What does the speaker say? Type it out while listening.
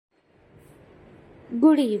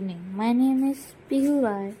Good evening. My name is Pihu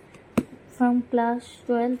Rai from class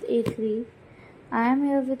 12th A3. I am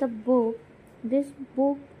here with a book. This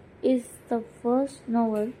book is the first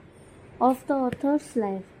novel of the author's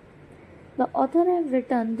life. The author have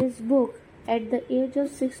written this book at the age of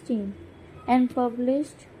 16 and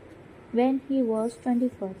published when he was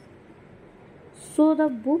 21. So the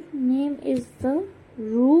book name is The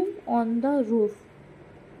Room on the Roof,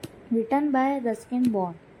 written by Ruskin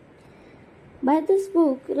Bond. By this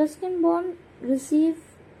book, Ruskin Bond received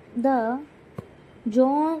the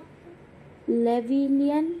John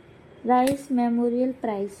Llewellyn Rice Memorial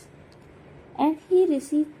Prize, and he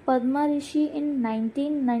received Padma Rishi in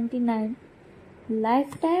 1999,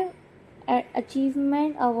 Lifetime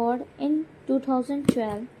Achievement Award in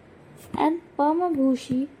 2012, and Padma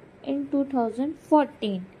Bhushan in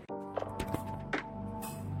 2014.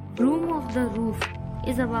 Room of the Roof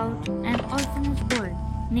is about an orphanage boy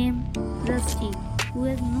named Rusty who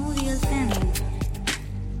has no real family.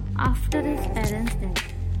 After his parents'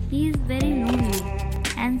 death, he is very lonely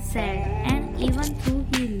and sad, and even though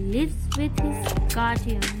he lives with his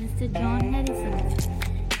guardian, Mr. John Harrison,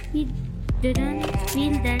 he didn't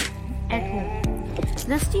feel that at home.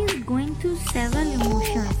 Rusty is going through several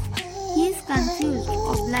emotions. He is confused,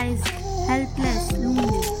 obliged, helpless,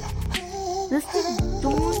 lonely. Rusty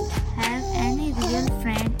don't have any real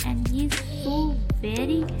friend, and he is so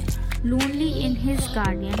very lonely in his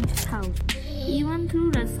guardian's house. Even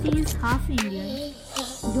though Rusty is half Indian,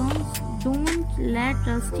 John don't let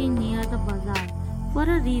Rusty near the bazaar for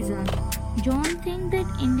a reason. John thinks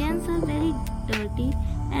that Indians are very dirty,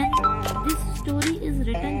 and this story is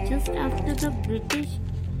written just after the British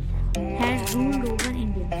had ruled over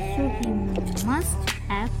India, so he must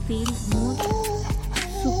have felt more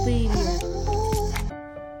superior.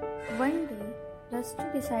 One day, Rusty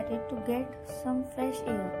decided to get some fresh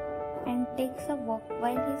air and takes a walk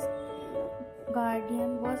while his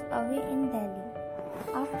guardian was away in Delhi.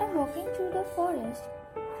 After walking through the forest,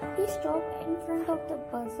 he stopped in front of the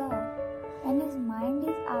bazaar, and his mind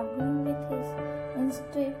is arguing with his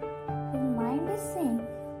instinct. His mind is saying,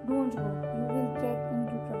 "Don't go, you will get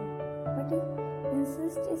into trouble." But his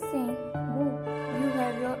instinct is saying, "Go, you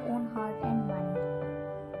have your own heart and mind.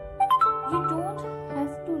 You don't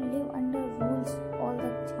have to live under rules all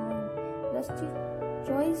the time." Rusty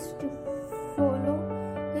chose to follow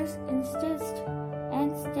his instinct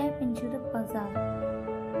and step into the bazaar.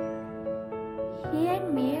 He had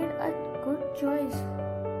made a good choice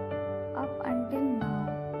up until now.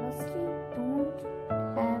 Rusty don't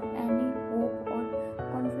have any hope or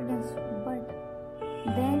confidence, but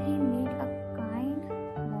then he meet a kind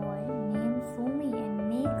boy named Somi and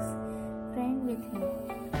makes friend with him.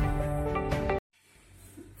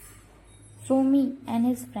 Somi and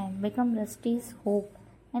his friend become Rusty's hope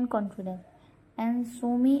and confidence, and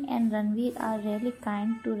Somi and Ranveer are really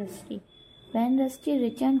kind to Rusty. When Rusty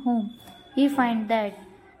returns home, he finds that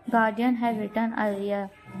Guardian had returned earlier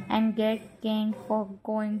and get caned for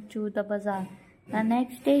going to the bazaar. The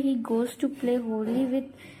next day, he goes to play Holi with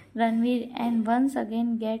Ranveer and once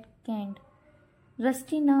again get caned.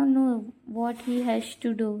 Rusty now knows what he has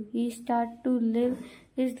to do. He starts to live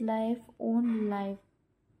his own life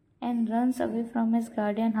and runs away from his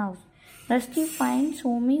guardian house. Rusty finds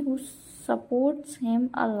Somi who supports him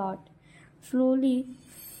a lot. Slowly,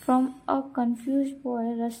 from a confused boy,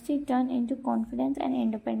 Rusty turns into confident and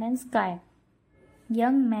independent guy.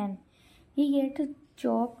 Young man. He gets a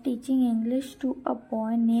job teaching English to a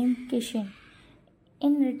boy named Kishan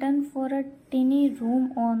in return for a tiny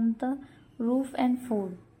room on the roof and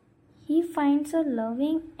food. He finds a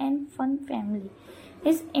loving and fun family.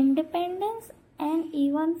 His independence and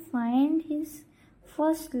even find his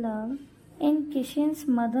first love in Kishan's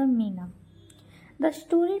mother Meena. The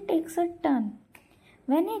story takes a turn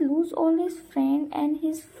when he loses all his friends and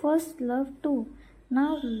his first love too.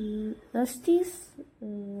 Now Rusty's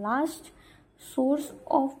last source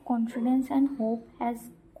of confidence and hope has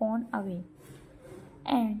gone away,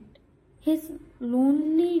 and his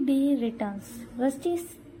lonely day returns. Rusty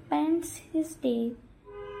spends his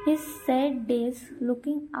sad days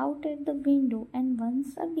looking out at the window and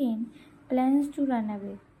once again plans to run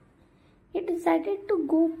away. He decided to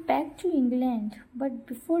go back to England, but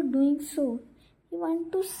before doing so, he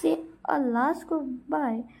wanted to say a last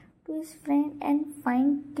goodbye to his friend and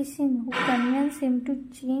find Kishan, who convinced him to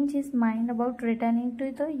change his mind about returning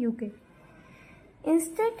to the UK.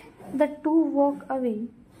 Instead, the two walk away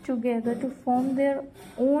together to form their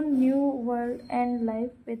own new world and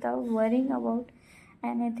life without worrying about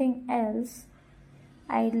anything else.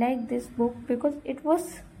 I like this book because it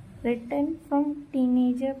was written from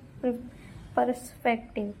teenager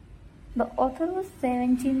perspective. The author was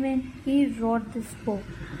 17 when he wrote this book,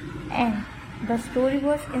 and the story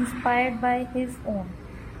was inspired by his own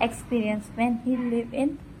experience when he lived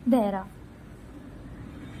in Dehra.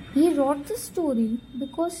 He wrote this story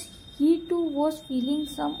because he too was feeling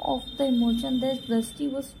some of the emotion that Rusty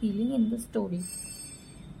was feeling in the story.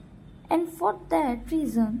 And for that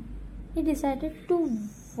reason, he decided to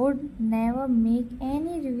would never make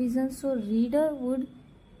any revisions so reader would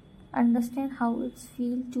understand how it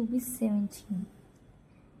feels to be 17.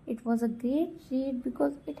 It was a great read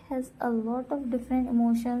because it has a lot of different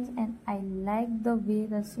emotions and I like the way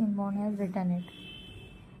Rustin Bond has written it.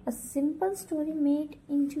 A simple story made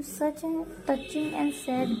into such a touching and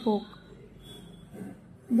sad book.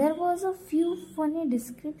 There was a few funny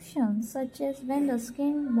descriptions such as when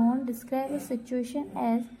Ruskin Bond described a situation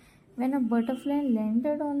as when a butterfly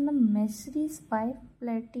landed on the Mercedes 5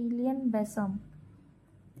 Platinum Besom.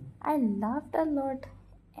 I laughed a lot,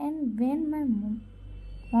 and when my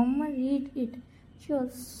mama read it, she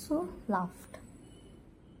also laughed.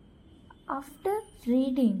 After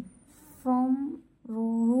reading From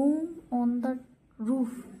Room on the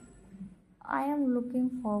Roof, I am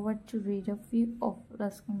looking forward to read a few of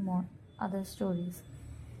Ruskin Bond's other stories.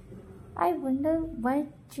 I wonder why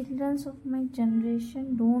children of my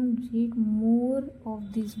generation don't read more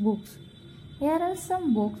of these books. Here are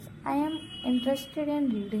some books I am interested in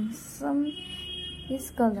reading. Some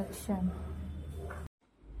his collection.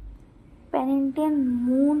 Pennington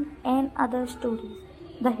Moon and Other Stories.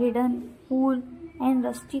 The Hidden Pool and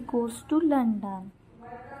Rusty Goes to London.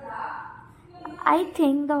 I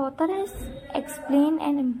think the author has explained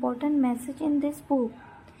an important message in this book.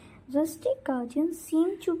 Rusty Guardian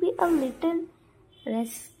seemed to be a little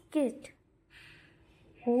rustic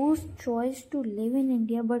whose choice to live in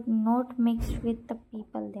India but not mixed with the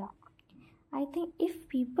people there. I think if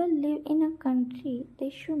people live in a country,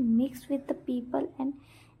 they should mix with the people and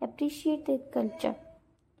appreciate their culture.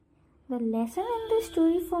 The lesson in this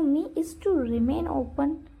story for me is to remain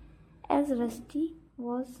open as Rusty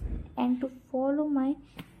was and to follow my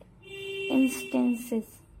instances.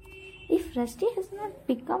 If Rusty has not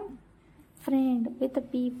become friend with the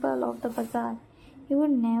people of the bazaar, he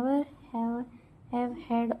would never have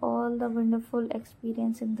had all the wonderful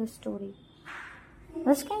experience in the story.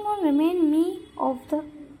 Ruskin Bond remind me of the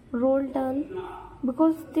Roald Dahl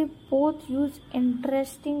because they both use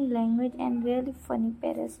interesting language and really funny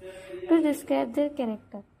parrots to describe their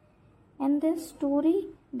character. And their story,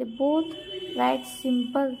 they both write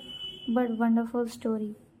simple but wonderful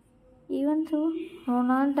story. Even though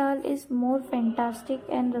Roald Dahl is more fantastic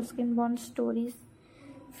and Ruskin Bond's stories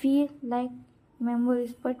feel like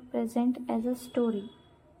memories but present as a story.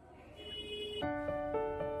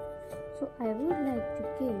 So I would like to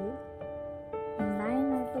give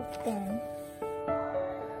 9 out of 10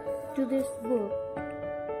 to this book.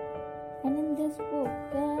 And in this book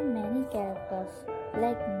there are many characters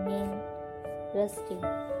like Maine, Rusty,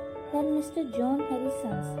 then Mr. John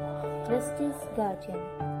Harrison's Rusty's Guardian,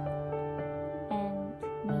 and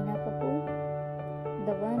Meena Kapoor,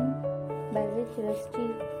 the one by which Rusty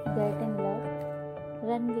got in love,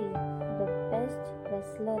 Ranveer, the best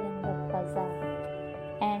wrestler in the bazaar,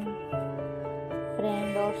 and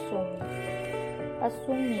friend or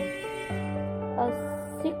Sumi, a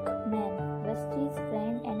sick man, Rusty's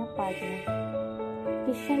friend and a partner,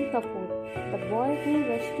 Kishan Kapoor, the boy who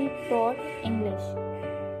Rusty taught English,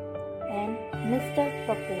 and Mr.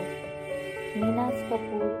 Kapoor, Meena's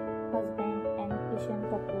Kapoor, husband and Kishan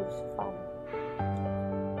Kapoor's father.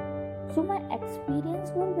 So my experience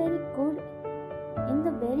was very good. In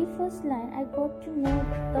the very first line, I got to know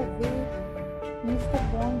the way Mr.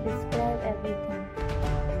 Bond described everything.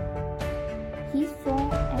 He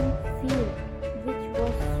saw and feel, which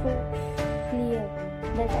was so clear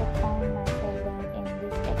that I found myself.